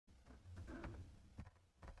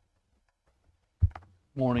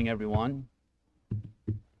Morning, everyone.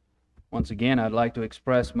 Once again, I'd like to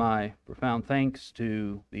express my profound thanks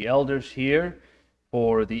to the elders here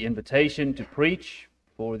for the invitation to preach,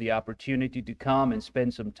 for the opportunity to come and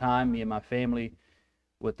spend some time, me and my family,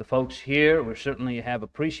 with the folks here. We certainly have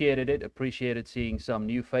appreciated seeing some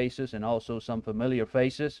new faces and also some familiar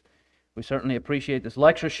faces. We certainly appreciate this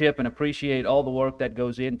lectureship and appreciate all the work that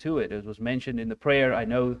goes into it. As was mentioned in the prayer, I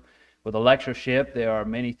know with a lectureship, there are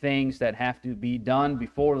many things that have to be done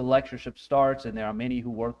before the lectureship starts, and there are many who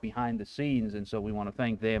work behind the scenes, and so we want to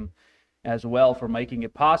thank them as well for making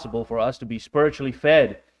it possible for us to be spiritually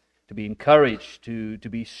fed, to be encouraged, to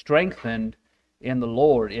be strengthened in the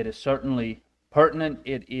Lord. It is certainly pertinent.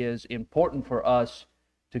 It is important for us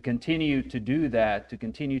to continue to do that, to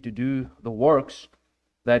continue to do the works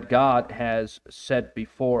that God has set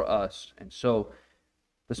before us. And so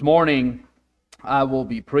this morning, I will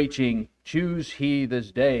be preaching, Choose He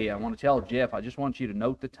This Day. I want to tell Jeff, I just want you to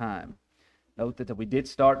note the time. Note that we did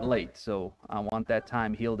start late, so I want that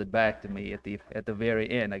time yielded back to me at the very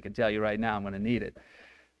end. I can tell you right now I'm going to need it.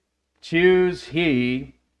 Choose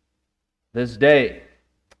He This Day.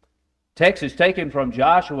 Text is taken from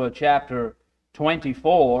Joshua chapter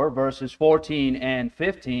 24, verses 14 and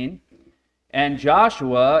 15. And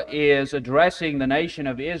Joshua is addressing the nation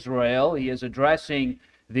of Israel. He is addressing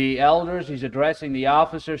the elders, he's addressing the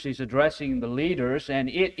officers, he's addressing the leaders, and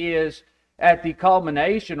it is at the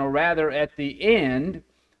culmination, or rather at the end,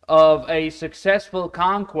 of a successful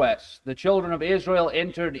conquest. The children of Israel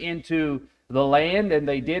entered into the land, and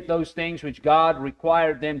they did those things which God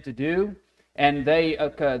required them to do, and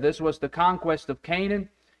this was the conquest of Canaan,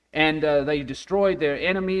 and they destroyed their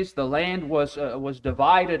enemies. The land was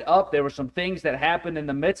divided up. There were some things that happened in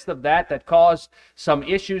the midst of that caused some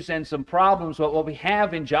issues and some problems. But what we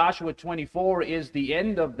have in Joshua 24 is the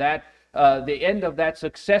end of that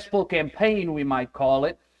successful campaign, we might call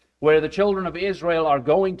it, where the children of Israel are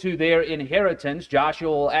going to their inheritance. Joshua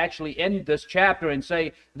will actually end this chapter and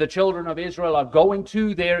say the children of Israel are going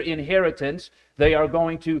to their inheritance. They are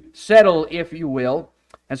going to settle, if you will.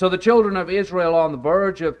 And so the children of Israel are on the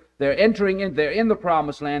verge of, they're in the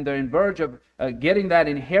promised land, they're in verge of getting that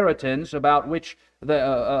inheritance about which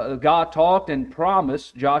God talked and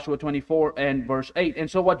promised, Joshua 24 and verse 8. And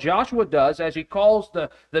so what Joshua does, as he calls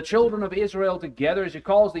the children of Israel together, as he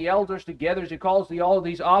calls the elders together, as he calls all of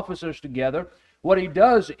these officers together, what he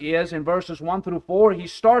does is, in verses 1 through 4, he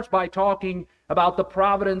starts by talking about the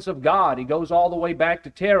providence of God. He goes all the way back to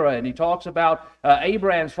Terah, and he talks about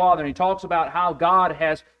Abraham's father, and he talks about how God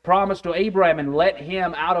has promised to Abraham and let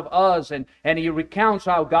him out of Uz, and he recounts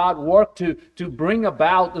how God worked to bring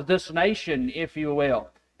about this nation, if you will.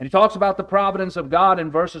 And he talks about the providence of God in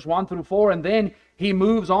verses 1 through 4, and then he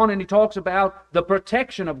moves on and he talks about the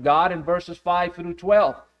protection of God in verses 5 through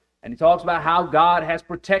 12. And he talks about how God has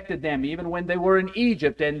protected them even when they were in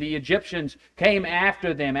Egypt and the Egyptians came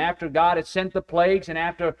after them, after God had sent the plagues and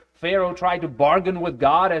after Pharaoh tried to bargain with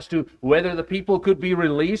God as to whether the people could be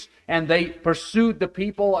released, and they pursued the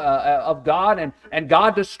people of God, and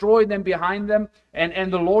God destroyed them behind them.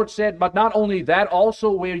 And the Lord said, but not only that,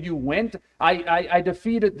 also where you went, I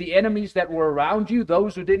defeated the enemies that were around you,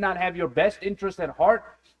 those who did not have your best interest at heart.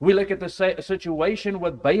 We look at the situation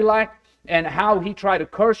with Balak, and how he tried to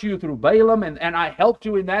curse you through Balaam, and I helped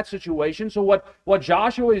you in that situation. So what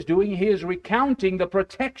Joshua is doing, he is recounting the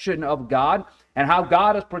protection of God and how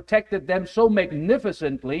God has protected them so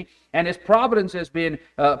magnificently, and His providence has been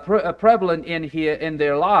prevalent in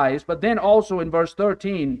their lives. But then also in verse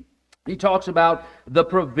 13, he talks about the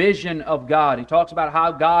provision of God. He talks about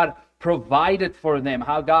how God provided for them,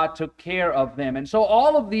 how God took care of them. And so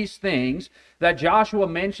all of these things that Joshua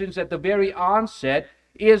mentions at the very onset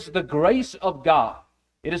is the grace of God.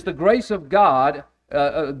 It is the grace of God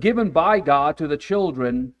given by God to the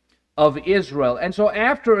children of Israel. And so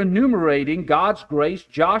after enumerating God's grace,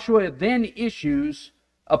 Joshua then issues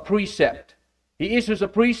a precept. He issues a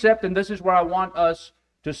precept, and this is where I want us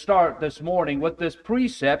to start this morning, with this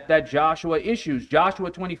precept that Joshua issues.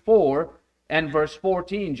 Joshua 24 and verse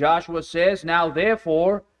 14, Joshua says, "Now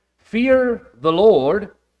therefore fear the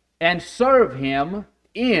Lord and serve Him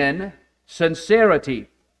in sincerity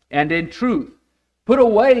and in truth. Put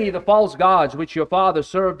away the false gods which your father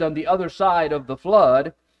served on the other side of the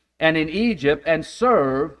flood and in Egypt, and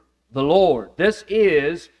serve the Lord." This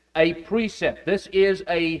is a precept. This is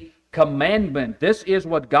a commandment. This is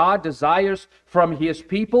what God desires from His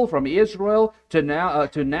people, from Israel to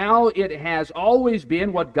now. It has always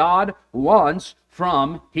been what God wants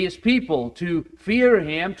from His people, to fear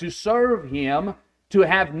Him, to serve Him, to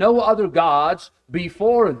have no other gods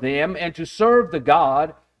before them, and to serve the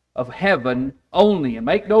God of heaven only. And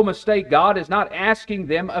make no mistake, God is not asking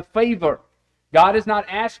them a favor. God is not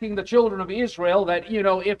asking the children of Israel that,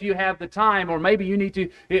 if you have the time, or maybe you need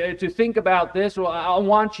to think about this, or I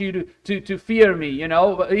want you to fear me,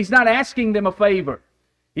 He's not asking them a favor.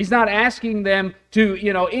 He's not asking them to,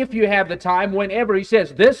 if you have the time, whenever. He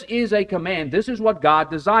says, this is a command. This is what God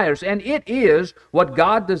desires. And it is what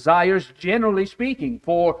God desires, generally speaking,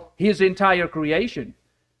 for His entire creation.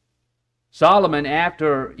 Solomon,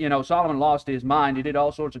 after, Solomon lost his mind. He did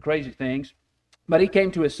all sorts of crazy things. But he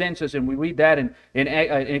came to his senses, and we read that in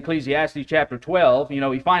Ecclesiastes chapter 12.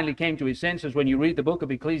 He finally came to his senses. When you read the book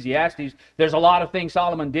of Ecclesiastes, there's a lot of things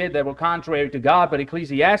Solomon did that were contrary to God, but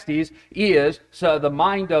Ecclesiastes is the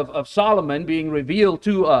mind of Solomon being revealed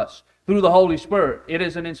to us through the Holy Spirit. It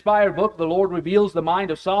is an inspired book. The Lord reveals the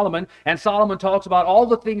mind of Solomon, and Solomon talks about all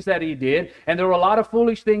the things that he did, and there were a lot of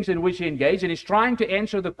foolish things in which he engaged, and he's trying to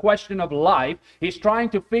answer the question of life. He's trying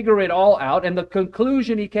to figure it all out, and the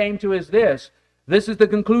conclusion he came to is this. This is the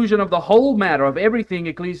conclusion of the whole matter of everything,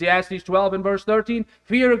 Ecclesiastes 12 and verse 13.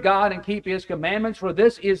 Fear God and keep His commandments, for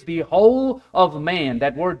this is the whole of man.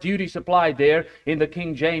 That word duty supplied there in the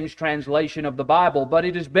King James translation of the Bible. But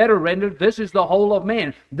it is better rendered, this is the whole of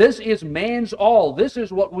man. This is man's all. This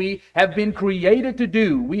is what we have been created to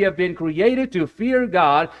do. We have been created to fear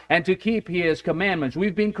God and to keep His commandments.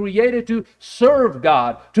 We've been created to serve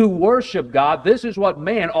God, to worship God. This is what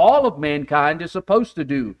man, all of mankind, is supposed to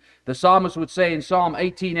do. The psalmist would say in Psalm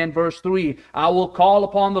 18 and verse 3, I will call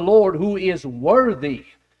upon the Lord who is worthy.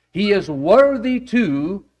 He is worthy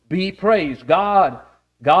to be praised. God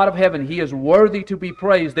of heaven, He is worthy to be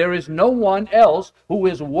praised. There is no one else who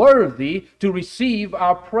is worthy to receive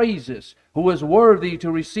our praises, who is worthy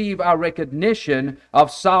to receive our recognition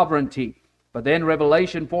of sovereignty. But then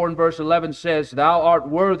Revelation 4 and verse 11 says, Thou art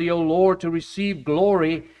worthy, O Lord, to receive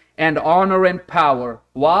glory and honor and power.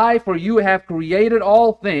 Why? For you have created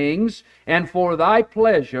all things, and for thy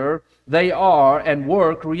pleasure they are and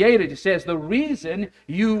were created. It says the reason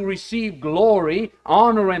you receive glory,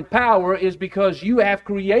 honor, and power is because you have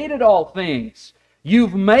created all things.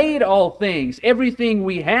 You've made all things. Everything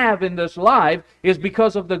we have in this life is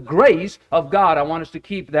because of the grace of God. I want us to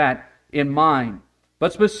keep that in mind.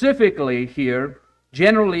 But specifically here,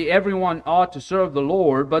 generally, everyone ought to serve the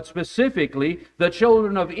Lord, but specifically, the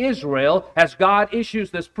children of Israel, as God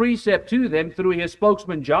issues this precept to them through His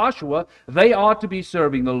spokesman Joshua, they ought to be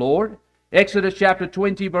serving the Lord. Exodus chapter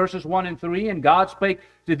 20, verses 1 and 3, and God spake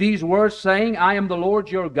to these words, saying, I am the Lord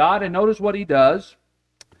your God. And notice what He does.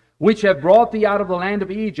 Which have brought thee out of the land of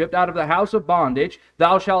Egypt, out of the house of bondage.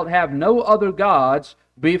 Thou shalt have no other gods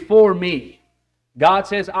before me. God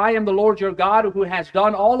says, I am the Lord your God who has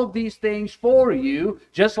done all of these things for you,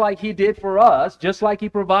 just like He did for us, just like He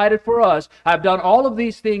provided for us. I've done all of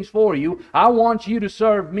these things for you. I want you to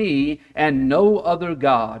serve me and no other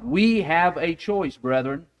God. We have a choice,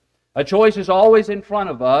 brethren. A choice is always in front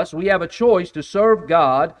of us. We have a choice to serve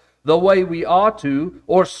God the way we ought to,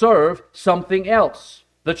 or serve something else.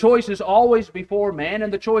 The choice is always before man,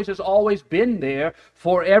 and the choice has always been there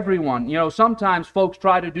for everyone. Sometimes folks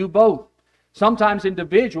try to do both. Sometimes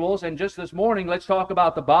individuals, and just this morning, let's talk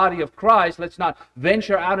about the body of Christ. Let's not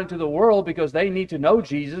venture out into the world because they need to know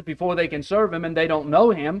Jesus before they can serve Him, and they don't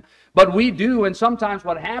know Him. But we do, and sometimes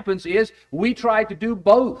what happens is we try to do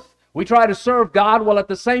both. We try to serve God while at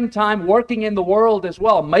the same time working in the world as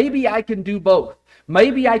well. Maybe I can do both.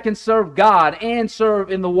 Maybe I can serve God and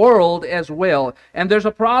serve in the world as well. And there's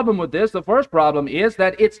a problem with this. The first problem is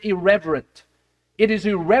that it's irreverent. It is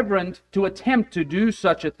irreverent to attempt to do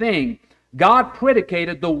such a thing. God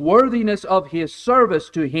predicated the worthiness of His service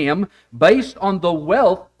to Him based on the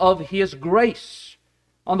wealth of His grace.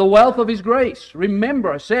 On the wealth of His grace.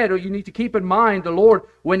 Remember, I said, you need to keep in mind the Lord,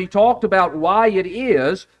 when He talked about why it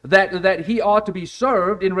is that He ought to be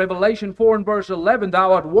served, in Revelation 4 and verse 11,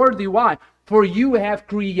 Thou art worthy. Why? For you have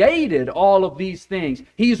created all of these things.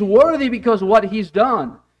 He's worthy because of what He's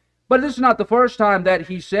done. But this is not the first time that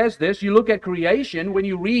He says this. You look at creation, when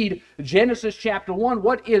you read Genesis chapter 1,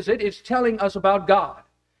 what is it? It's telling us about God.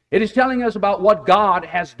 It is telling us about what God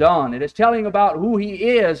has done. It is telling about who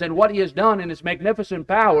He is and what He has done in His magnificent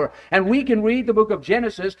power. And we can read the book of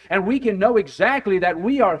Genesis and we can know exactly that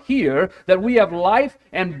we are here, that we have life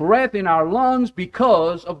and breath in our lungs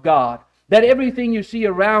because of God. That everything you see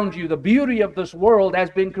around you, the beauty of this world, has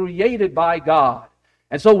been created by God.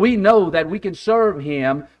 And so we know that we can serve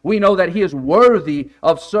Him. We know that He is worthy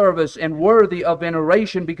of service and worthy of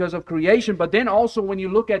veneration because of creation. But then also when you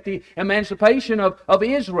look at the emancipation of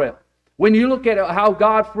Israel, when you look at how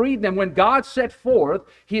God freed them, when God set forth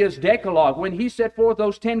His Decalogue, when He set forth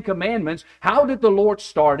those 10 Commandments, how did the Lord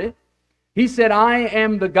start it? He said, I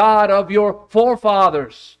am the God of your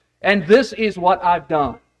forefathers, and this is what I've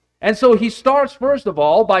done. And so he starts, first of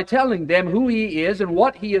all, by telling them who he is and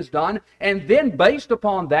what he has done, and then based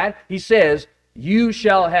upon that, he says, you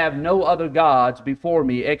shall have no other gods before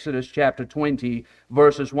me, Exodus chapter 20,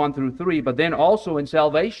 verses 1 through 3, but then also in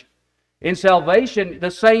salvation. In salvation,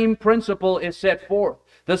 the same principle is set forth.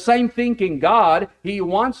 The same thinking God, He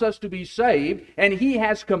wants us to be saved, and He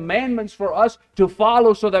has commandments for us to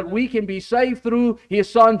follow so that we can be saved through His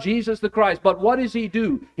Son, Jesus the Christ. But what does He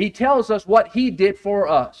do? He tells us what He did for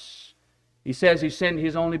us. He says He sent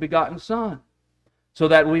His only begotten Son so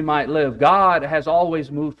that we might live. God has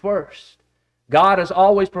always moved first. God has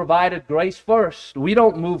always provided grace first. We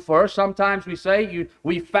don't move first. Sometimes we say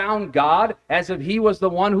we found God as if He was the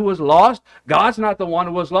one who was lost. God's not the one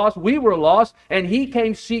who was lost. We were lost, and He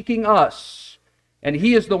came seeking us. And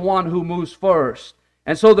He is the one who moves first.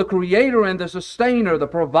 And so the Creator and the Sustainer, the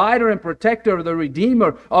Provider and Protector, the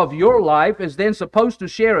Redeemer of your life is then supposed to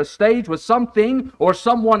share a stage with something or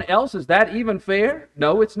someone else. Is that even fair?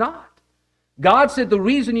 No, it's not. God said, the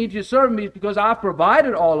reason you need to serve me is because I've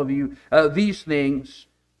provided all of you these things.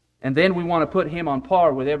 And then we want to put Him on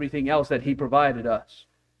par with everything else that He provided us.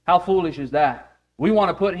 How foolish is that? We want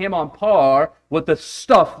to put Him on par with the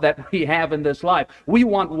stuff that we have in this life. We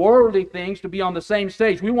want worldly things to be on the same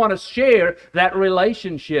stage. We want to share that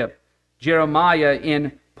relationship. Jeremiah,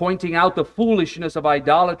 in pointing out the foolishness of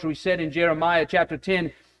idolatry, said in Jeremiah chapter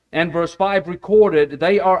 10 and verse 5 recorded,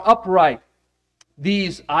 they are upright.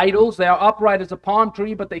 These idols, they are upright as a palm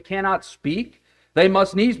tree, but they cannot speak. They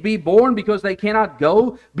must needs be born because they cannot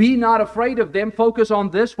go. Be not afraid of them. Focus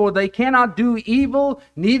on this, for they cannot do evil,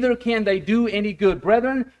 neither can they do any good.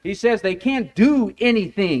 Brethren, he says they can't do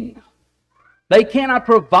anything. They cannot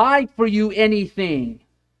provide for you anything.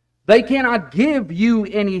 They cannot give you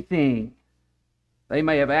anything. They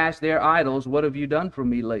may have asked their idols, what have you done for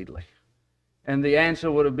me lately? And the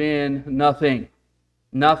answer would have been nothing.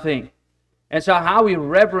 Nothing. And so how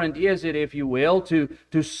irreverent is it, if you will,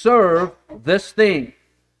 to serve this thing,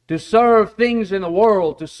 to serve things in the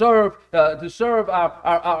world, to serve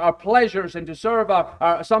our pleasures and to serve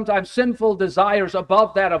our sometimes sinful desires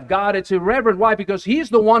above that of God. It's irreverent. Why? Because He's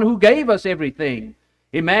the one who gave us everything.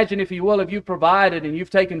 Imagine, if you will, if you've provided and you've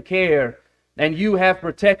taken care and you have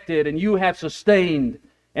protected and you have sustained,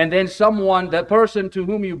 and then someone, that person to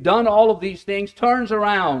whom you've done all of these things, turns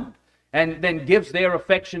around and then gives their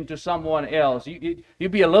affection to someone else.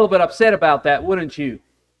 You'd be a little bit upset about that, wouldn't you?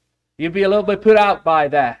 You'd be a little bit put out by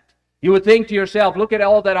that. You would think to yourself, look at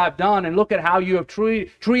all that I've done and look at how you have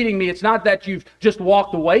treating me. It's not that you've just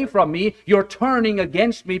walked away from me. You're turning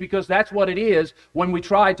against me, because that's what it is when we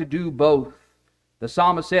try to do both. The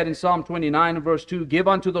psalmist said in Psalm 29 and verse 2, give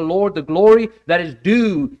unto the Lord the glory that is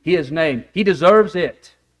due His name. He deserves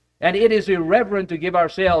it. And it is irreverent to give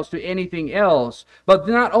ourselves to anything else. But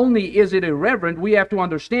not only is it irreverent, we have to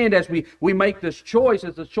understand as we make this choice,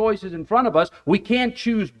 as the choice is in front of us, we can't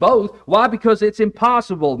choose both. Why? Because it's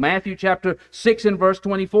impossible. Matthew chapter 6 and verse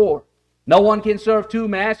 24. No one can serve two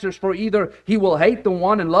masters, for either he will hate the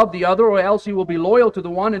one and love the other, or else he will be loyal to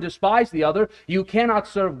the one and despise the other. You cannot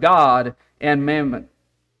serve God and mammon.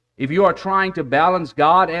 If you are trying to balance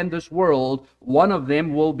God and this world, one of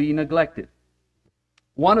them will be neglected.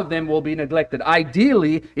 One of them will be neglected.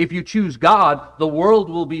 Ideally, if you choose God, the world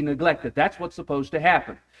will be neglected. That's what's supposed to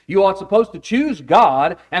happen. You are supposed to choose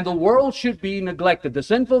God, and the world should be neglected. The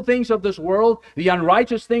sinful things of this world, the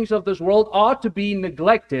unrighteous things of this world ought to be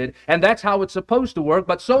neglected, and that's how it's supposed to work.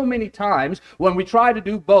 But so many times, when we try to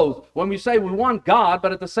do both, when we say we want God,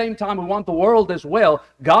 but at the same time we want the world as well,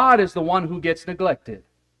 God is the one who gets neglected.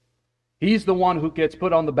 He's the one who gets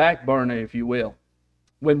put on the back burner, if you will,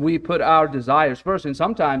 when we put our desires first. And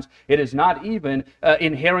sometimes it is not even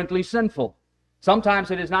inherently sinful. Sometimes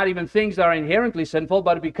it is not even things that are inherently sinful,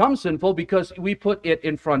 but it becomes sinful because we put it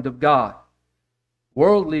in front of God.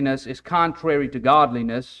 Worldliness is contrary to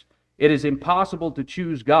godliness. It is impossible to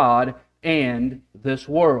choose God and this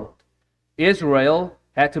world. Israel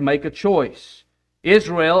had to make a choice.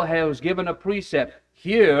 Israel was given a precept.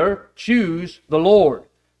 Here, choose the Lord.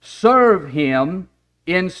 Serve Him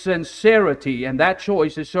in sincerity, and that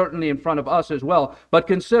choice is certainly in front of us as well. But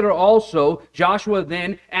consider also, Joshua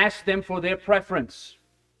then asked them for their preference.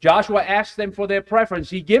 Joshua asks them for their preference.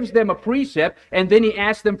 He gives them a precept, and then he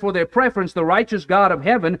asks them for their preference. The righteous God of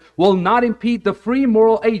heaven will not impede the free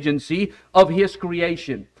moral agency of His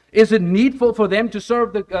creation. Is it needful for them to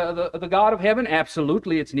serve the God of heaven?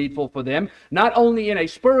 Absolutely, it's needful for them. Not only in a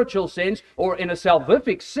spiritual sense or in a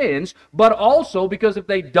salvific sense, but also because if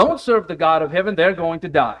they don't serve the God of heaven, they're going to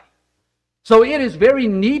die. So it is very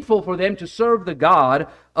needful for them to serve the God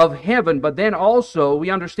of heaven, but then also we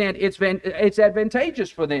understand it's advantageous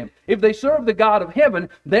for them. If they serve the God of heaven,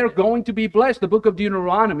 they're going to be blessed. The book of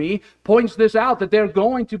Deuteronomy points this out, that they're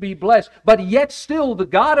going to be blessed. But yet still the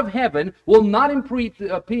God of heaven will not impede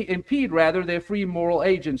their free moral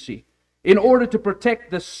agency. In order to protect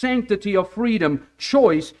the sanctity of freedom,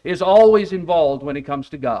 choice is always involved when it comes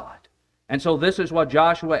to God. And so this is what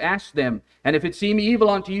Joshua asked them. And if it seem evil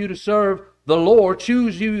unto you to serve the Lord,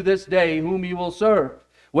 choose you this day whom you will serve,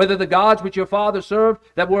 whether the gods which your father served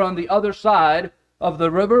that were on the other side of the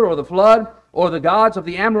river or the flood, or the gods of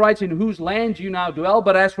the Amorites in whose land you now dwell.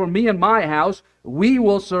 But as for me and my house, we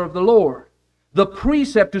will serve the Lord. The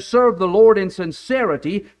precept to serve the Lord in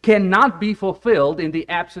sincerity cannot be fulfilled in the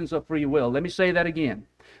absence of free will. Let me say that again.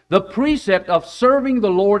 The precept of serving the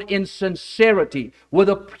Lord in sincerity with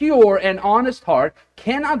a pure and honest heart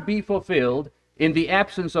cannot be fulfilled in the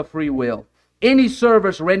absence of free will. Any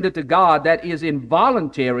service rendered to God that is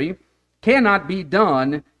involuntary cannot be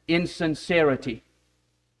done in sincerity.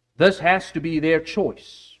 This has to be their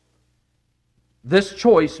choice. This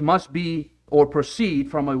choice must be or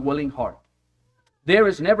proceed from a willing heart. There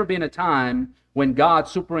has never been a time when God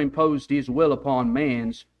superimposed His will upon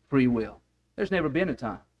man's free will. There's never been a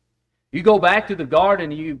time. You go back to the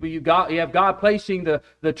garden, you have God placing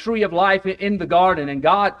the tree of life in the garden, and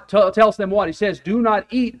God tells them what? He says, do not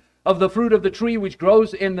eat of the fruit of the tree which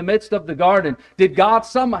grows in the midst of the garden. Did God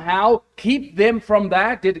somehow keep them from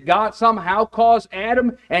that? Did God somehow cause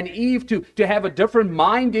Adam and Eve to have a different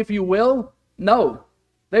mind, if you will? No.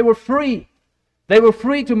 They were free. They were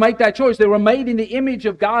free to make that choice. They were made in the image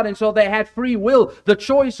of God, and so they had free will. The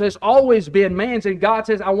choice has always been man's, and God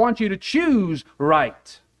says, I want you to choose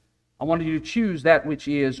right. I want you to choose that which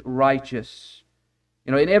is righteous.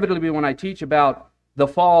 You know, inevitably when I teach about the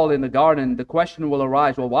fall in the garden, the question will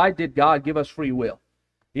arise, well, why did God give us free will?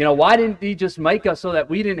 You know, why didn't He just make us so that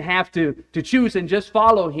we didn't have to choose and just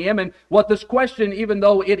follow Him? And what this question, even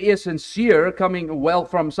though it is sincere, coming well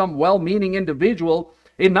from some well-meaning individual,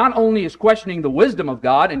 it not only is questioning the wisdom of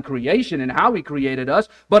God and creation and how He created us,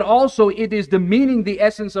 but also it is demeaning the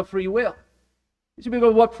essence of free will. You see,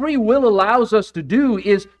 because what free will allows us to do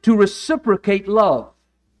is to reciprocate love.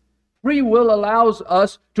 Free will allows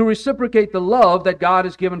us to reciprocate the love that God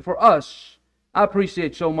has given for us. I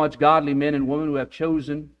appreciate so much godly men and women who have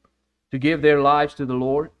chosen to give their lives to the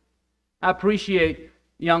Lord. I appreciate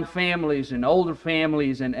young families and older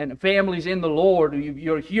families and families in the Lord.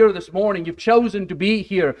 You're here this morning. You've chosen to be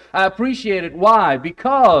here. I appreciate it. Why?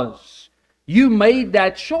 Because you made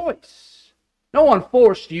that choice. No one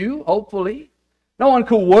forced you, hopefully. No one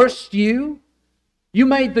coerced you. You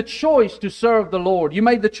made the choice to serve the Lord. You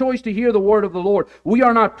made the choice to hear the word of the Lord. We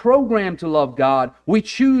are not programmed to love God. We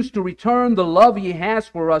choose to return the love He has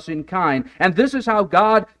for us in kind. And this is how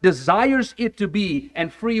God desires it to be,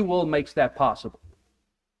 and free will makes that possible.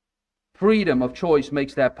 Freedom of choice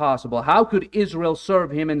makes that possible. How could Israel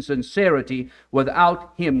serve Him in sincerity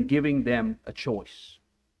without Him giving them a choice?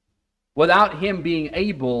 Without Him being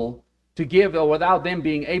able to give, or without them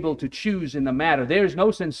being able to choose in the matter. There is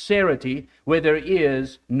no sincerity where there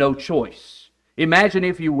is no choice. Imagine,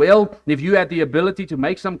 if you will, if you had the ability to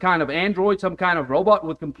make some kind of android, some kind of robot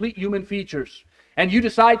with complete human features, and you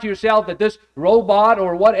decide to yourself that this robot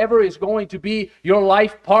or whatever is going to be your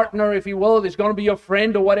life partner, if you will, is going to be your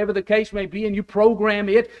friend or whatever the case may be, and you program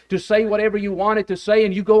it to say whatever you want it to say,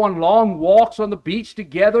 and you go on long walks on the beach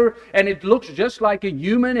together, and it looks just like a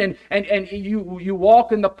human, and you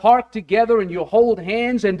walk in the park together, and you hold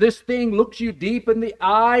hands, and this thing looks you deep in the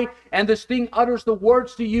eye, and this thing utters the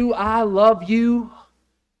words to you, I love you.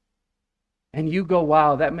 And you go,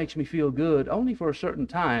 wow, that makes me feel good, only for a certain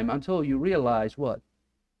time, until you realize what?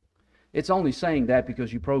 It's only saying that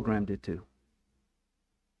because you programmed it to.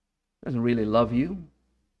 It doesn't really love you.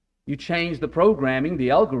 You change the programming, the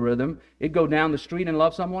algorithm, it go down the street and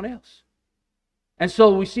love someone else. And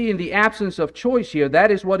so we see in the absence of choice here,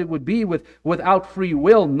 that is what it would be without free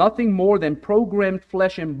will, nothing more than programmed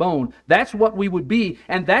flesh and bone. That's what we would be,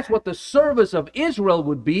 and that's what the service of Israel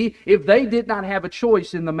would be if they did not have a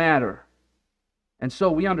choice in the matter. And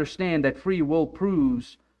so we understand that free will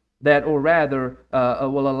proves that, or rather,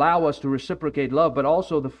 will allow us to reciprocate love, but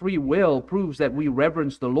also the free will proves that we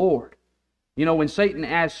reverence the Lord. You know, when Satan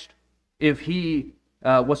asked if he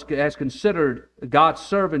has considered God's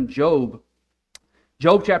servant Job,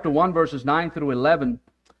 Job chapter 1, verses 9 through 11,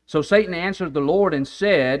 so Satan answered the Lord and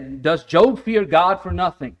said, does Job fear God for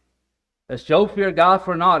nothing? Does Job fear God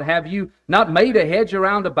for naught? Have you not made a hedge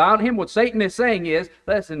around about him? What Satan is saying is,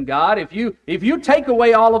 listen, God, if you take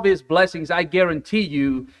away all of his blessings, I guarantee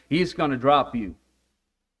you, he's going to drop you.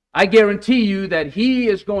 I guarantee you that he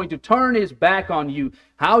is going to turn his back on you.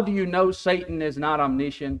 How do you know Satan is not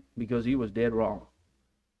omniscient? Because he was dead wrong.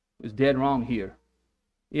 He was dead wrong here.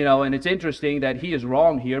 You know, and it's interesting that he is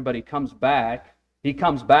wrong here, but he comes back. He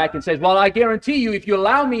comes back and says, well, I guarantee you, if you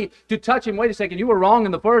allow me to touch him, wait a second, you were wrong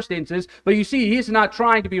in the first instance. But you see, he's not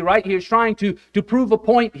trying to be right here. He's trying to prove a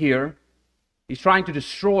point here. He's trying to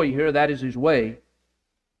destroy here. That is his way.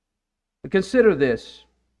 But consider this.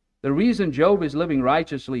 The reason Job is living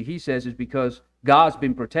righteously, he says, is because God's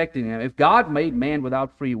been protecting him. If God made man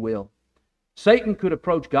without free will, Satan could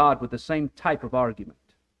approach God with the same type of argument.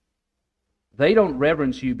 They don't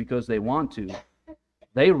reverence you because they want to.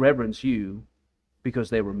 They reverence you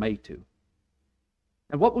because they were made to.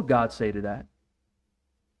 And what would God say to that?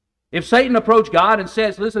 If Satan approached God and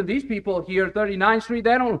says, listen, these people here at 39th Street,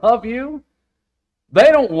 they don't love you.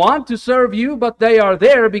 They don't want to serve you, but they are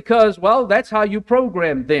there because, well, that's how you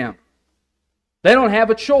programmed them. They don't have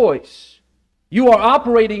a choice. You are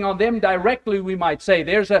operating on them directly, we might say.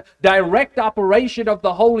 There's a direct operation of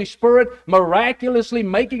the Holy Spirit, miraculously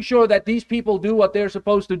making sure that these people do what they're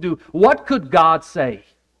supposed to do. What could God say?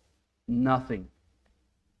 Nothing.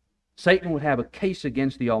 Satan would have a case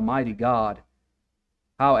against the Almighty God.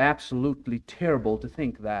 How absolutely terrible to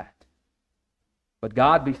think that. But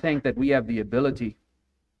God be thanked that we have the ability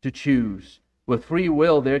to choose. With free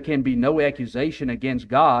will, there can be no accusation against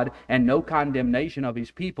God and no condemnation of His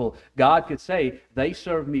people. God could say, they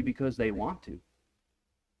serve me because they want to,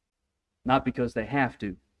 not because they have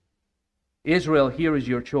to. Israel, here is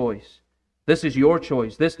your choice. This is your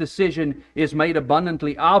choice. This decision is made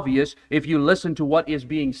abundantly obvious if you listen to what is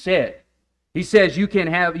being said. He says you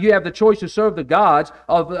have the choice to serve the gods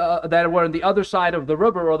that were on the other side of the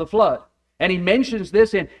river or the flood. And he mentions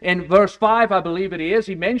this in verse 5, I believe it is.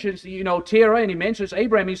 He mentions, Terah, and he mentions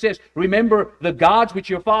Abraham. He says, remember the gods which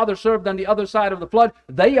your father served on the other side of the flood.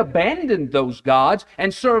 They abandoned those gods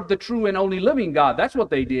and served the true and only living God. That's what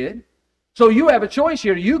they did. So you have a choice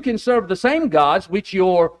here. You can serve the same gods which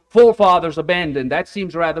your forefathers abandoned. That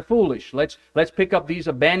seems rather foolish. Let's pick up these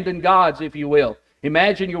abandoned gods, if you will.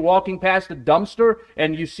 Imagine you're walking past a dumpster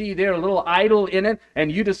and you see there a little idol in it,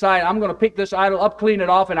 and you decide, I'm going to pick this idol up, clean it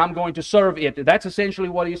off, and I'm going to serve it. That's essentially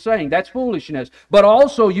what he's saying. That's foolishness. But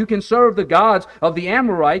also you can serve the gods of the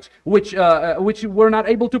Amorites, which were not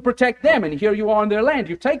able to protect them. And here you are on their land.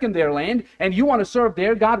 You've taken their land, and you want to serve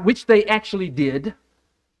their God, which they actually did.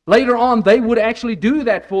 Later on, they would actually do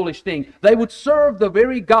that foolish thing. They would serve the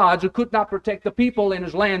very gods who could not protect the people in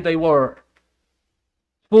whose land they were.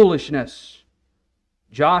 Foolishness.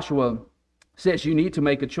 Joshua says you need to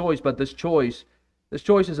make a choice, but this choice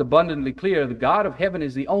is abundantly clear. The God of heaven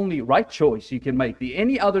is the only right choice you can make.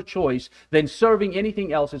 Any other choice than serving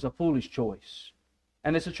anything else is a foolish choice.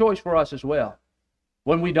 And it's a choice for us as well.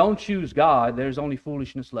 When we don't choose God, there's only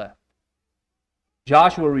foolishness left.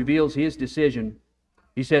 Joshua reveals his decision.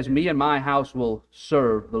 He says, me and my house will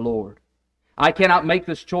serve the Lord. I cannot make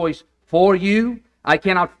this choice for you. I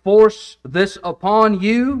cannot force this upon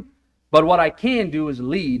you. But what I can do is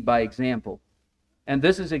lead by example. And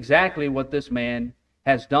this is exactly what this man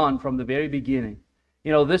has done from the very beginning.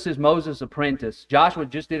 This is Moses' apprentice. Joshua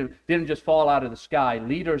just didn't just fall out of the sky.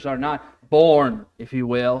 Leaders are not born, if you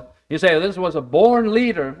will. You say, this was a born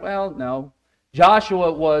leader. Well, no.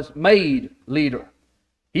 Joshua was made leader.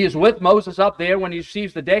 He is with Moses up there when he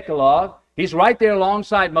receives the Decalogue. He's right there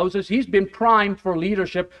alongside Moses. He's been primed for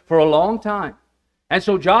leadership for a long time. And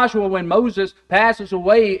so Joshua, when Moses passes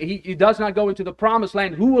away, he does not go into the promised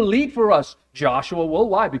land. Who will lead for us? Joshua will.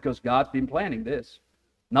 Why? Because God's been planning this.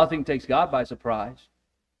 Nothing takes God by surprise.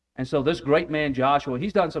 And so this great man Joshua,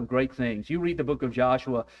 he's done some great things. You read the book of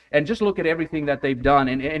Joshua and just look at everything that they've done.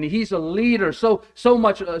 And he's a leader. So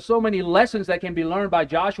many lessons that can be learned by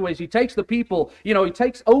Joshua as he takes the people, he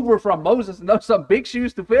takes over from Moses, and those are some big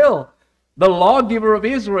shoes to fill. The lawgiver of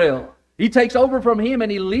Israel. He takes over from him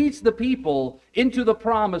and he leads the people into the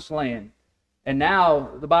promised land. And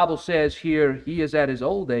now the Bible says here he is at his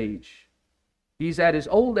old age. He's at his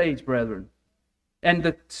old age, brethren. And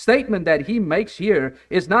the statement that he makes here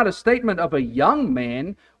is not a statement of a young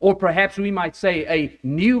man, or perhaps we might say a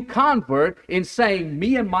new convert, in saying,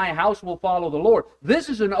 me and my house will follow the Lord. This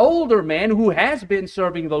is an older man who has been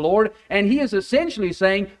serving the Lord, and he is essentially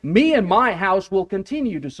saying, me and my house will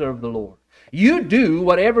continue to serve the Lord. You do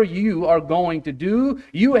whatever you are going to do.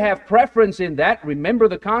 You have preference in that. Remember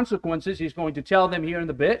the consequences. He's going to tell them here in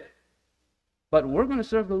a bit. But we're going to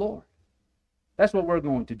serve the Lord. That's what we're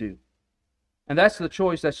going to do. And that's the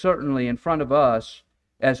choice that's certainly in front of us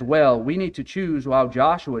as well. We need to choose while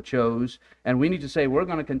Joshua chose, and we need to say we're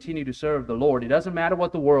going to continue to serve the Lord. It doesn't matter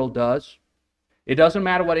what the world does. It doesn't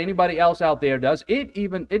matter what anybody else out there does.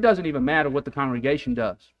 It doesn't even matter what the congregation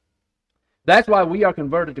does. That's why we are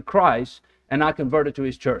converted to Christ and not converted to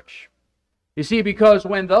His church. You see, because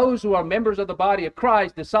when those who are members of the body of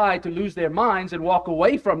Christ decide to lose their minds and walk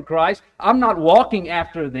away from Christ, I'm not walking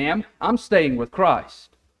after them. I'm staying with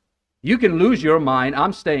Christ. You can lose your mind.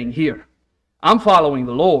 I'm staying here. I'm following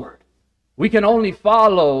the Lord. We can only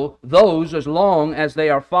follow those as long as they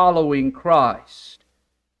are following Christ.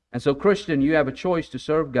 And so, Christian, you have a choice to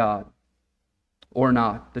serve God or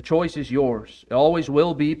not. The choice is yours. It always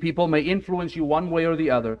will be. People may influence you one way or the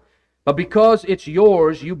other. But because it's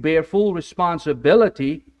yours, you bear full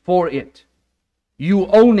responsibility for it. You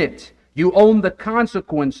own it. You own the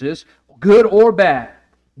consequences, good or bad.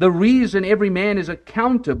 The reason every man is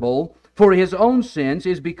accountable for his own sins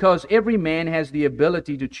is because every man has the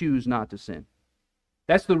ability to choose not to sin.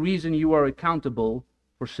 That's the reason you are accountable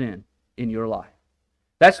for sin in your life.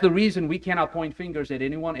 That's the reason we cannot point fingers at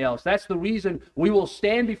anyone else. That's the reason we will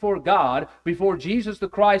stand before God, before Jesus the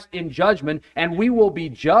Christ in judgment, and we will be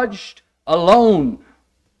judged alone.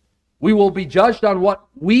 We will be judged on what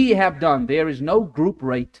we have done. There is no group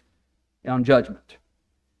rate on judgment.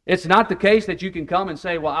 It's not the case that you can come and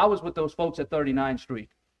say, well, I was with those folks at 39th Street.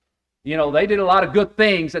 You know, they did a lot of good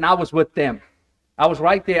things, and I was with them. I was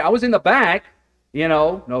right there. I was in the back, you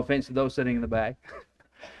know, no offense to those sitting in the back.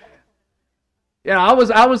 You know,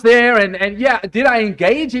 I was there, and yeah, did I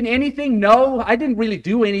engage in anything? No, I didn't really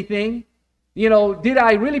do anything. You know, did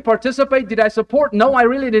I really participate? Did I support? No, I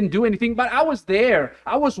really didn't do anything, but I was there.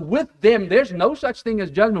 I was with them. There's no such thing as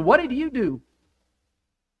judgment. What did you do?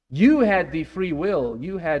 You had the free will.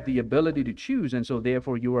 You had the ability to choose, and so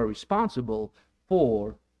therefore you are responsible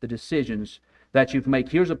for the decisions that you make.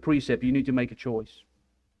 Here's a precept. You need to make a choice.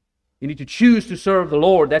 You need to choose to serve the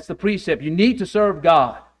Lord. That's the precept. You need to serve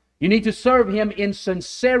God. You need to serve Him in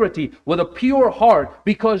sincerity, with a pure heart,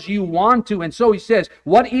 because you want to. And so he says,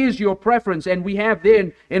 what is your preference? And we have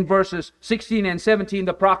then in verses 16 and 17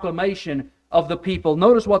 the proclamation of the people.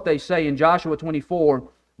 Notice what they say in Joshua 24,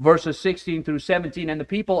 verses 16 through 17. And the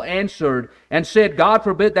people answered and said, God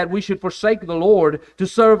forbid that we should forsake the Lord to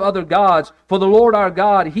serve other gods. For the Lord our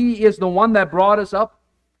God, He is the one that brought us up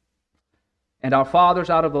and our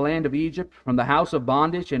fathers out of the land of Egypt, from the house of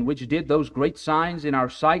bondage, and which did those great signs in our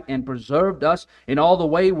sight, and preserved us in all the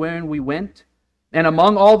way wherein we went, and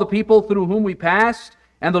among all the people through whom we passed.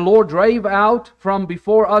 And the Lord drave out from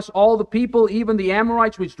before us all the people, even the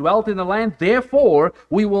Amorites which dwelt in the land. Therefore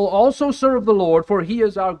we will also serve the Lord, for He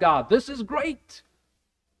is our God. This is great.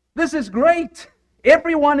 This is great.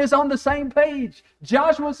 Everyone is on the same page.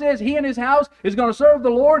 Joshua says he and his house is going to serve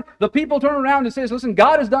the Lord. The people turn around and says, listen,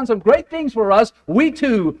 God has done some great things for us. We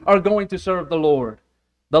too are going to serve the Lord.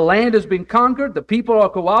 The land has been conquered. The people are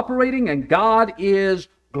cooperating, and God is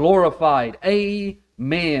glorified.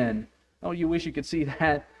 Amen. Oh, you wish you could see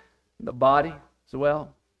that in the body as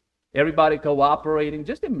well. Everybody cooperating.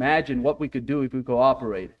 Just imagine what we could do if we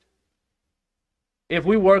cooperated. If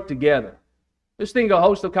we worked together. Just think of a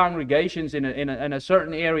host of congregations in a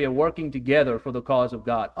certain area working together for the cause of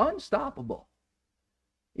God. Unstoppable.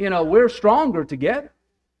 You know, we're stronger together.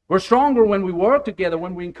 We're stronger when we work together,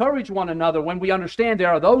 when we encourage one another, when we understand there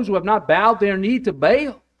are those who have not bowed their knee to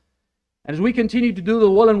Baal. And as we continue to do the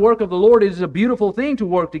will and work of the Lord, it is a beautiful thing to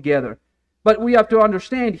work together. But we have to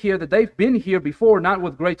understand here that they've been here before, not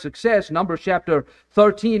with great success. Numbers chapter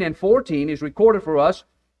 13 and 14 is recorded for us.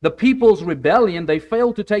 The people's rebellion, they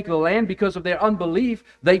failed to take the land because of their unbelief.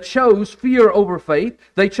 They chose fear over faith.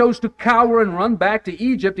 They chose to cower and run back to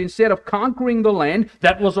Egypt instead of conquering the land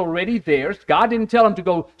that was already theirs. God didn't tell them to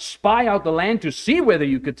go spy out the land to see whether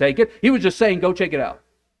you could take it. He was just saying, go check it out.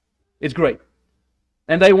 It's great.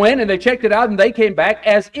 And they went and they checked it out, and they came back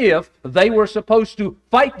as if they were supposed to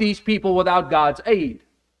fight these people without God's aid.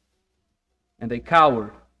 And they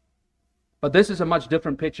cowered. But this is a much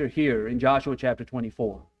different picture here in Joshua chapter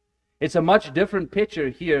 24. It's a much different picture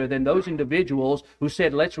here than those individuals who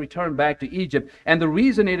said, let's return back to Egypt. And the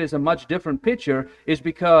reason it is a much different picture is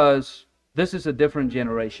because this is a different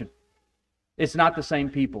generation. It's not the same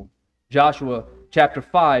people. Joshua chapter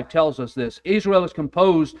 5 tells us this. Israel is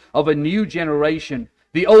composed of a new generation.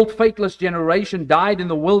 The old faithless generation died in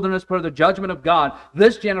the wilderness per the judgment of God.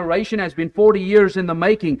 This generation has been 40 years in the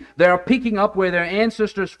making. They are picking up where their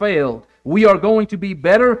ancestors failed. We are going to be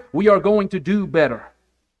better. We are going to do better.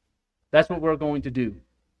 That's what we're going to do.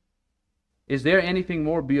 Is there anything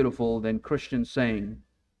more beautiful than Christians saying,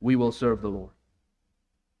 we will serve the Lord?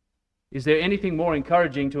 Is there anything more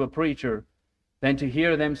encouraging to a preacher than to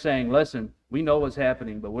hear them saying, listen, we know what's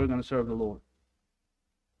happening, but we're going to serve the Lord?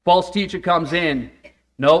 False teacher comes in.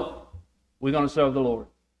 Nope, we're going to serve the Lord.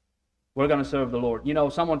 We're going to serve the Lord. You know,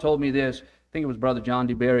 someone told me this. I think it was Brother John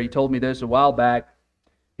DeBerry. He told me this a while back.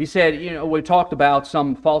 He said, you know, we talked about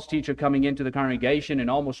some false teacher coming into the congregation and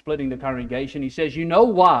almost splitting the congregation. He says, you know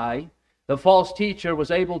why the false teacher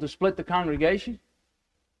was able to split the congregation?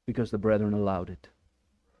 Because the brethren allowed it.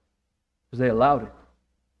 Because they allowed it.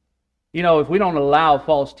 You know, if we don't allow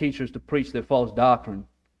false teachers to preach their false doctrine,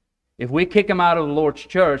 if we kick them out of the Lord's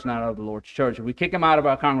church, not out of the Lord's church, if we kick them out of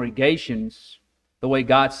our congregations the way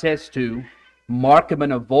God says to, mark them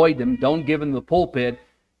and avoid them, don't give them the pulpit,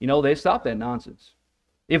 you know, they stop that nonsense.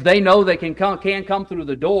 If they know they can't come through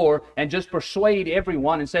the door and just persuade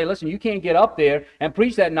everyone and say, listen, you can't get up there and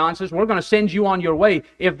preach that nonsense, we're going to send you on your way.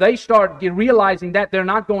 If they start realizing that, they're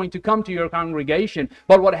not going to come to your congregation.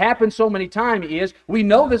 But what happens so many times is, we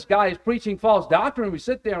know this guy is preaching false doctrine, we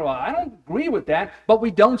sit there, well, I don't agree with that, but we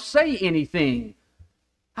don't say anything.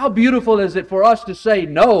 How beautiful is it for us to say,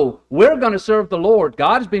 no, we're going to serve the Lord.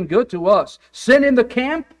 God's been good to us. Sin in the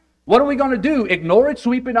camp? What are we going to do? Ignore it,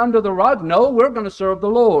 sweep it under the rug? No, we're going to serve the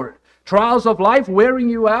Lord. Trials of life wearing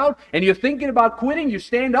you out, and you're thinking about quitting, you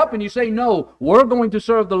stand up and you say, no, we're going to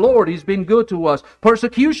serve the Lord. He's been good to us.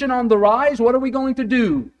 Persecution on the rise, what are we going to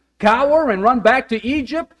do? Cower and run back to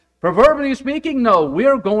Egypt? Proverbially speaking, no,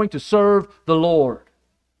 we're going to serve the Lord.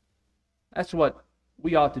 That's what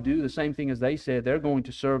we ought to do, the same thing as they said. They're going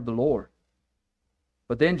to serve the Lord.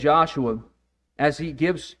 But then Joshua, as he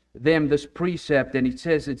gives them this precept, and he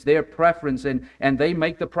says it's their preference, and they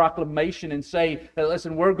make the proclamation and say,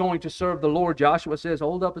 listen, we're going to serve the Lord. Joshua says,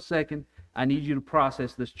 hold up a second. I need you to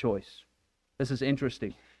process this choice. This is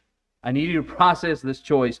interesting. I need you to process this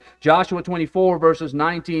choice. Joshua 24, verses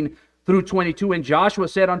 19 through 22, and Joshua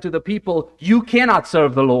said unto the people, you cannot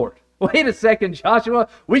serve the Lord. Wait a second, Joshua.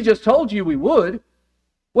 We just told you we would.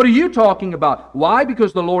 What are you talking about? Why?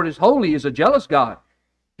 Because the Lord is holy, He is a jealous God.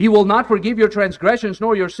 He will not forgive your transgressions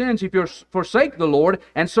nor your sins if you forsake the Lord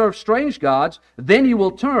and serve strange gods. Then He will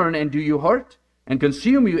turn and do you hurt and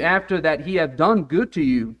consume you after that He hath done good to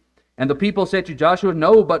you. And the people said to Joshua,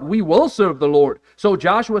 no, but we will serve the Lord. So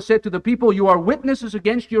Joshua said to the people, you are witnesses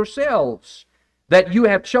against yourselves, that you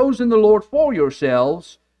have chosen the Lord for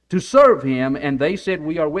yourselves to serve Him. And they said,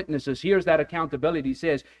 we are witnesses. Here's that accountability. He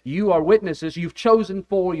says, you are witnesses. You've chosen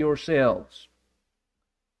for yourselves.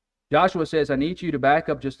 Joshua says, I need you to back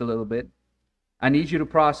up just a little bit. I need you to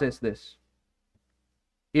process this.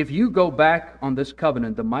 If you go back on this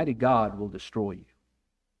covenant, the mighty God will destroy you.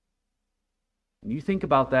 And you think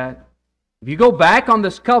about that. If you go back on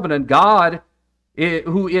this covenant, God,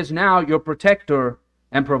 who is now your protector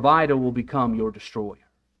and provider, will become your destroyer.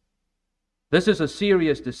 This is a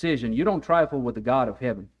serious decision. You don't trifle with the God of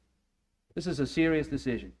heaven. This is a serious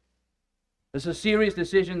decision. This is a serious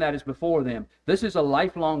decision that is before them. This is a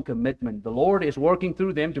lifelong commitment. The Lord is working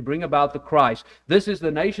through them to bring about the Christ. This is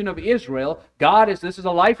the nation of Israel. This is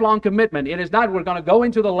a lifelong commitment. It is not, we're going to go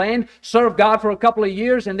into the land, serve God for a couple of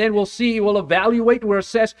years, and then we'll see, we'll evaluate, we'll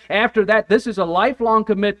assess after that. This is a lifelong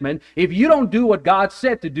commitment. If you don't do what God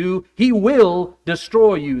said to do, He will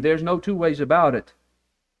destroy you. There's no two ways about it.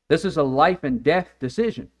 This is a life and death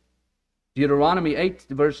decision. Deuteronomy 8,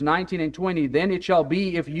 verse 19 and 20, then it shall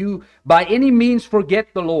be, if you by any means forget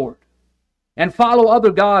the Lord, and follow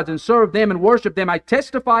other gods, and serve them, and worship them, I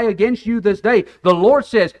testify against you this day. The Lord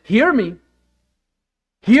says, hear me,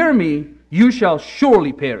 you shall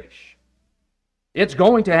surely perish. It's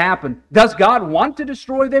going to happen. Does God want to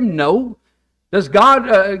destroy them? No. Does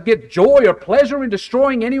God get joy or pleasure in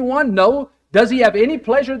destroying anyone? No. Does He have any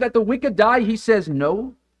pleasure that the wicked die? He says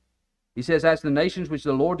no. He says, as the nations which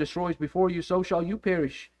the Lord destroys before you, so shall you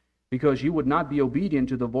perish, because you would not be obedient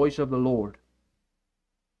to the voice of the Lord.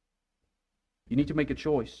 You need to make a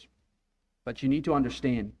choice, but you need to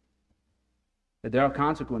understand that there are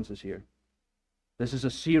consequences here. This is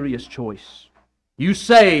a serious choice. You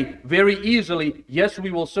say very easily, yes,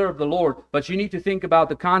 we will serve the Lord, but you need to think about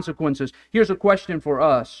the consequences. Here's a question for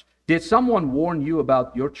us. Did someone warn you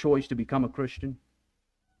about your choice to become a Christian?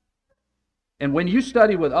 And when you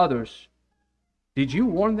study with others, did you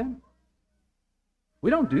warn them?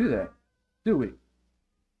 We don't do that, do we?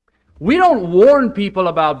 We don't warn people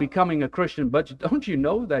about becoming a Christian, but don't you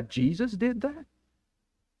know that Jesus did that?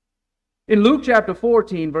 In Luke chapter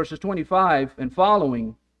 14, verses 25 and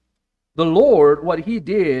following, the Lord, what He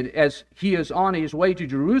did as He is on His way to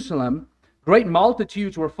Jerusalem, great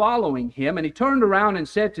multitudes were following Him, and He turned around and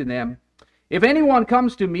said to them, If anyone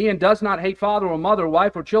comes to me and does not hate father or mother,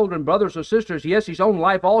 wife or children, brothers or sisters, yes, his own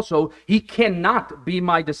life also, he cannot be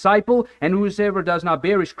my disciple. And whosoever does not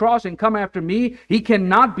bear his cross and come after me, he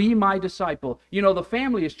cannot be my disciple. You know, the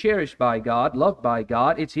family is cherished by God, loved by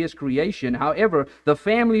God. It's His creation. However, the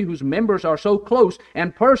family whose members are so close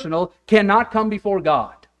and personal cannot come before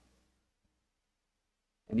God.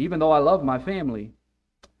 And even though I love my family,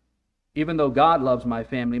 even though God loves my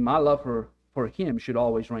family, my love for Him should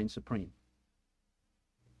always reign supreme.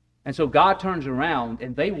 And so God turns around,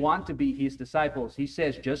 and they want to be His disciples. He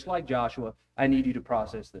says, just like Joshua, I need you to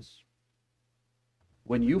process this.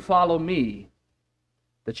 When you follow me,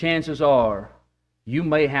 the chances are you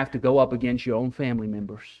may have to go up against your own family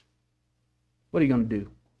members. What are you going to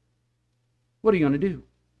do? What are you going to do?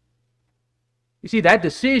 You see, that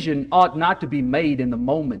decision ought not to be made in the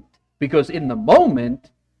moment, because in the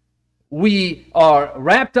moment, we are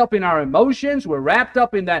wrapped up in our emotions. We're wrapped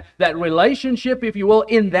up in that relationship, if you will.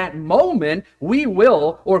 In that moment, we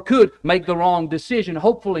will or could make the wrong decision.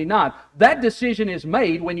 Hopefully not. That decision is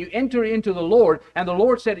made when you enter into the Lord, and the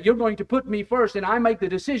Lord said, you're going to put me first, and I make the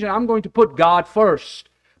decision, I'm going to put God first.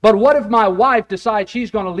 But what if my wife decides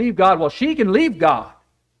she's going to leave God? Well, she can leave God.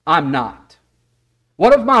 I'm not.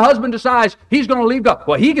 What if my husband decides he's going to leave God?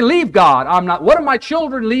 Well, he can leave God. I'm not. What if my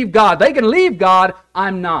children leave God? They can leave God.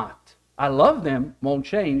 I'm not. I love them, won't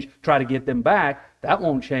change. Try to get them back, that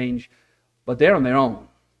won't change. But they're on their own.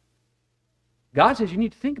 God says you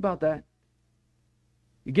need to think about that.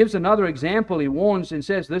 He gives another example. He warns and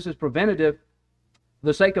says this is preventative. For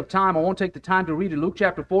the sake of time, I won't take the time to read it. Luke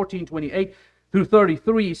chapter 14, 28 through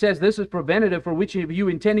 33. He says this is preventative for which of you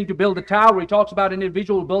intending to build a tower. He talks about an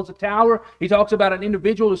individual who builds a tower. He talks about an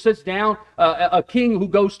individual who sits down, a king who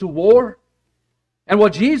goes to war. And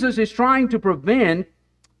what Jesus is trying to prevent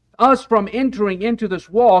us from entering into this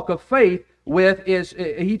walk of faith with is,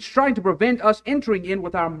 He's trying to prevent us entering in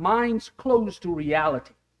with our minds closed to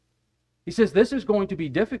reality. He says this is going to be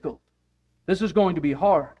difficult. This is going to be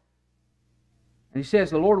hard. And He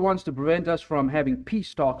says the Lord wants to prevent us from having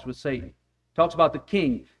peace talks with Satan. He talks about the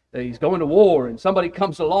king. He's going to war, and somebody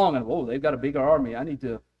comes along and, oh, they've got a bigger army. I need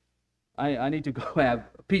to go have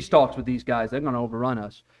peace talks with these guys. They're going to overrun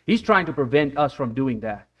us. He's trying to prevent us from doing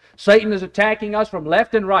that. Satan is attacking us from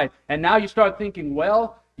left and right. And now you start thinking,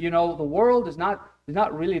 well, you know, the world is not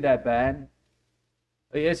really that bad.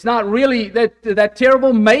 It's not really that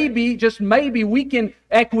terrible. Maybe, just maybe, we can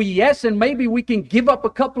acquiesce, and maybe we can give up a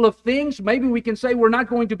couple of things. Maybe we can say we're not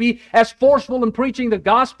going to be as forceful in preaching the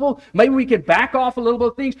gospel. Maybe we can back off a little bit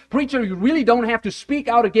of things. Preacher, you really don't have to speak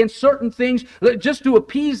out against certain things just to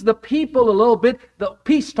appease the people a little bit. The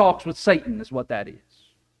peace talks with Satan is what that is.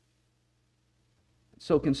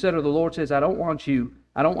 So consider, the Lord says, I don't want you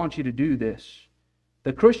to do this.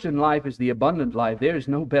 The Christian life is the abundant life. There is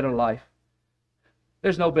no better life.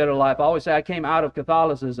 There's no better life. I always say I came out of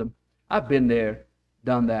Catholicism. I've been there,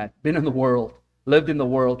 done that, been in the world, lived in the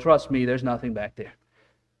world. Trust me, there's nothing back there.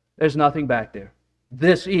 There's nothing back there.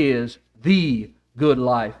 This is the good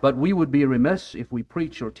life. But we would be remiss if we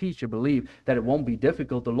preach or teach or believe that it won't be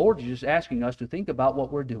difficult. The Lord is just asking us to think about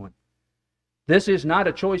what we're doing. This is not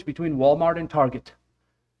a choice between Walmart and Target.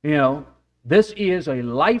 You know, this is a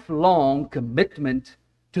lifelong commitment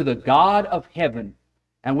to the God of heaven.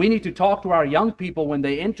 And we need to talk to our young people when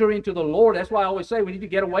they enter into the Lord. That's why I always say we need to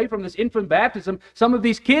get away from this infant baptism. Some of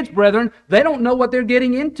these kids, brethren, they don't know what they're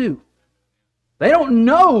getting into. They don't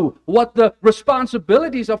know what the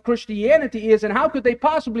responsibilities of Christianity is, and how could they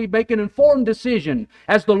possibly make an informed decision,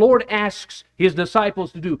 as the Lord asks His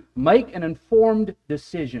disciples to do. Make an informed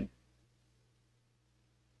decision.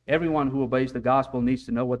 Everyone who obeys the gospel needs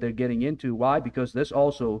to know what they're getting into. Why? Because this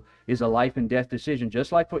also is a life and death decision.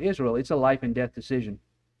 Just like for Israel, it's a life and death decision.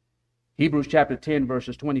 Hebrews chapter 10,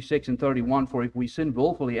 verses 26 and 31, for if we sin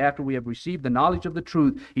willfully after we have received the knowledge of the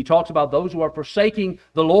truth, he talks about those who are forsaking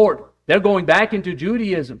the Lord. They're going back into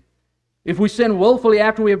Judaism. If we sin willfully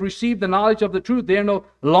after we have received the knowledge of the truth, there no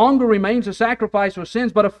longer remains a sacrifice for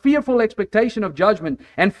sins, but a fearful expectation of judgment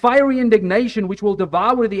and fiery indignation which will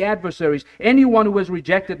devour the adversaries. Anyone who has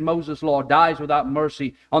rejected Moses' law dies without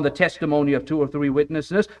mercy on the testimony of 2 or 3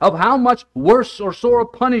 witnesses. Of how much worse or sorer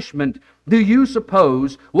punishment do you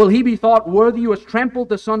suppose will he be thought worthy who has trampled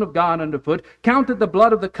the Son of God underfoot, counted the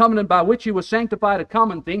blood of the covenant by which he was sanctified a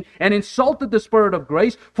common thing, and insulted the Spirit of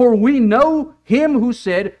grace? For we know him who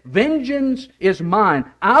said, vengeance is mine,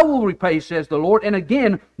 I will repay, says the Lord. And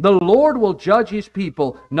again, the Lord will judge his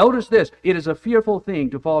people. Notice this, it is a fearful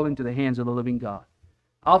thing to fall into the hands of the living God.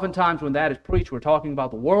 Oftentimes when that is preached, we're talking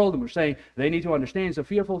about the world, and we're saying they need to understand it's a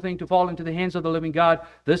fearful thing to fall into the hands of the living God.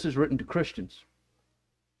 This is written to Christians.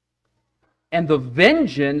 and the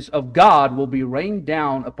vengeance of God will be rained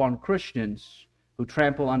down upon Christians who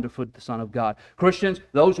trample underfoot the Son of God. Christians,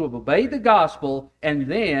 those who have obeyed the gospel, and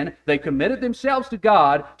then they committed themselves to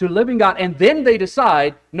God, to living God, and then they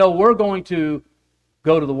decide, no, we're going to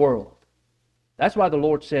go to the world. That's why the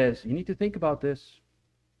Lord says, you need to think about this.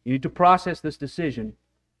 You need to process this decision,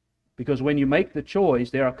 because when you make the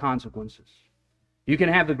choice, there are consequences. You can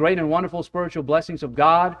have the great and wonderful spiritual blessings of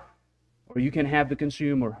God, or you can have the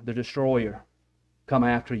consumer, the destroyer, come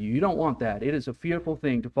after you. You don't want that. It is a fearful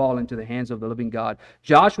thing to fall into the hands of the living God.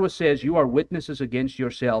 Joshua says, you are witnesses against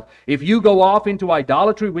yourself. If you go off into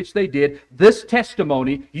idolatry, which they did, this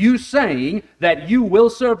testimony, you saying that you will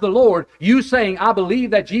serve the Lord, you saying, I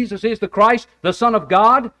believe that Jesus is the Christ, the Son of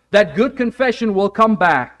God, that good confession will come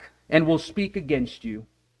back and will speak against you.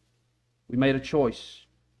 We made a choice.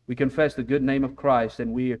 We confess the good name of Christ,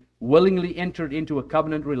 and we willingly entered into a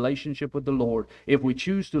covenant relationship with the Lord. If we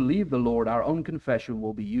choose to leave the Lord, our own confession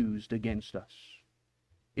will be used against us.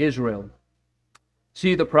 Israel,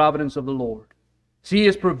 see the providence of the Lord. See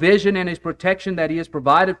His provision and His protection that He has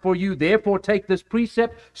provided for you. Therefore take this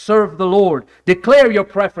precept, serve the Lord. Declare your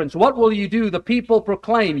preference. What will you do? The people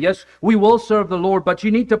proclaim, yes, we will serve the Lord, but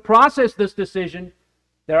you need to process this decision.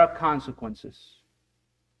 There are consequences.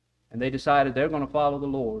 And they decided they're going to follow the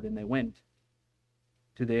Lord, and they went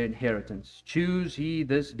to their inheritance. Choose ye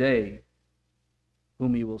this day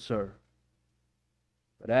whom ye will serve.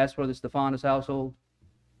 But as for the Stephanus household,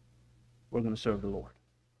 we're going to serve the Lord.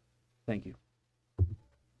 Thank you.